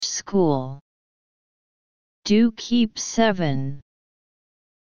school. Do keep 7.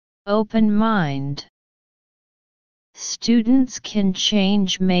 Open mind. Students can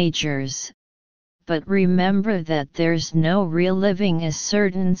change majors, but remember that there's no reliving a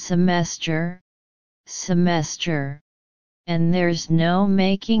certain semester, and there's no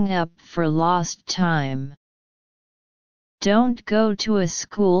making up for lost time. Don't go to a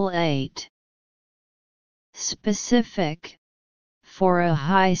school 8. Specific, for a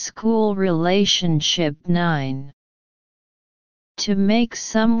high school relationship 9. To make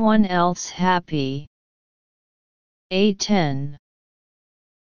someone else happy. A10.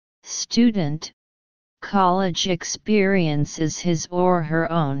 Student, college experience is his or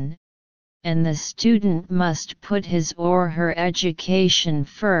her own, and the student must put his or her education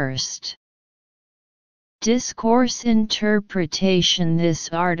first. Discourse interpretation. This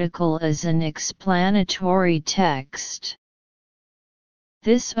article is an explanatory text.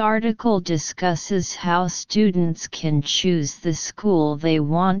 This article discusses how students can choose the school they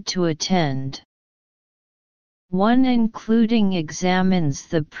want to attend. 1. Including examines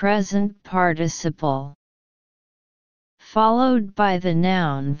the present participle, followed by the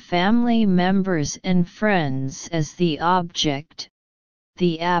noun family members and friends as the object,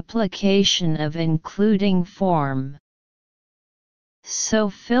 the application of including form. So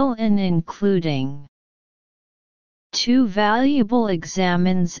fill in including. 2. Valuable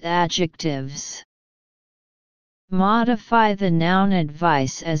examines adjectives. Modify the noun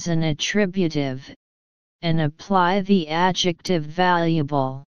advice as an attributive, and apply the adjective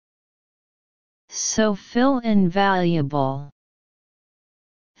valuable. So fill in valuable.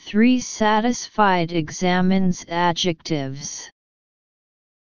 3. Satisfied examines adjectives.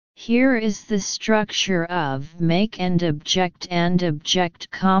 Here is the structure of make and object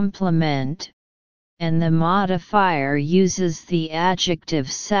complement, and the modifier uses the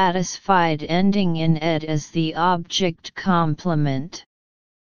adjective satisfied ending in ed as the object complement.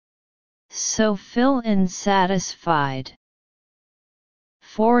 So fill in satisfied.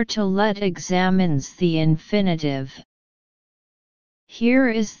 4. To let examines the infinitive. Here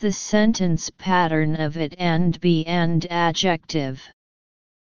is the sentence pattern of it and be and adjective.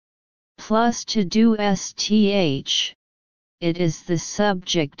 Plus to do sth, it is the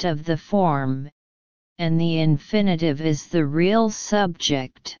subject of the form, and the infinitive is the real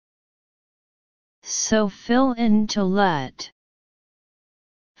subject. So fill in to let.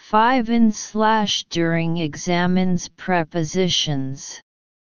 5. In / during examines prepositions.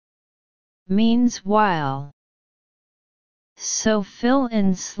 Means while. So fill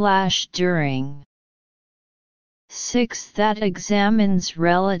in / during. 6. That examines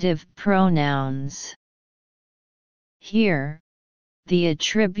relative pronouns. Here, the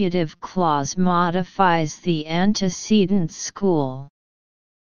attributive clause modifies the antecedent school.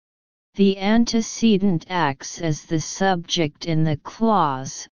 The antecedent acts as the subject in the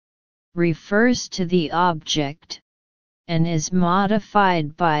clause, refers to the object, and is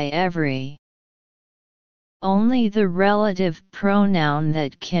modified by every. Only the relative pronoun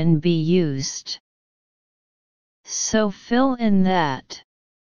that can be used. So fill in that.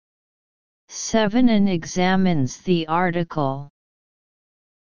 7. And examines the article.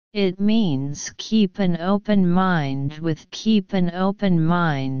 It means keep an open mind with keep an open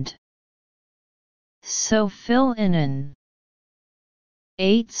mind. So fill in an.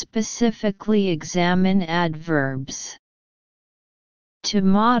 8. Specifically examine adverbs. To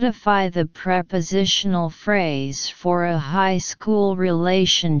modify the prepositional phrase for a high school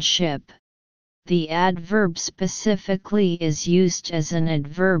relationship, the adverb specifically is used as an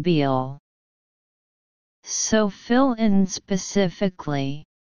adverbial. So fill in specifically.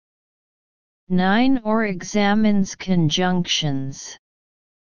 9. Or examines conjunctions.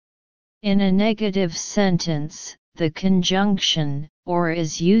 In a negative sentence, the conjunction or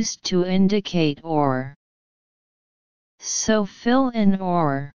is used to indicate or. So fill in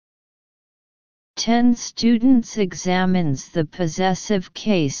or. 10. Students examines the possessive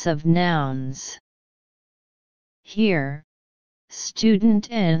case of nouns. Here,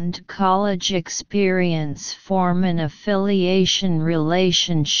 student and college experience form an affiliation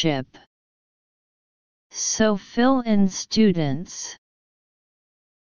relationship. So fill in students.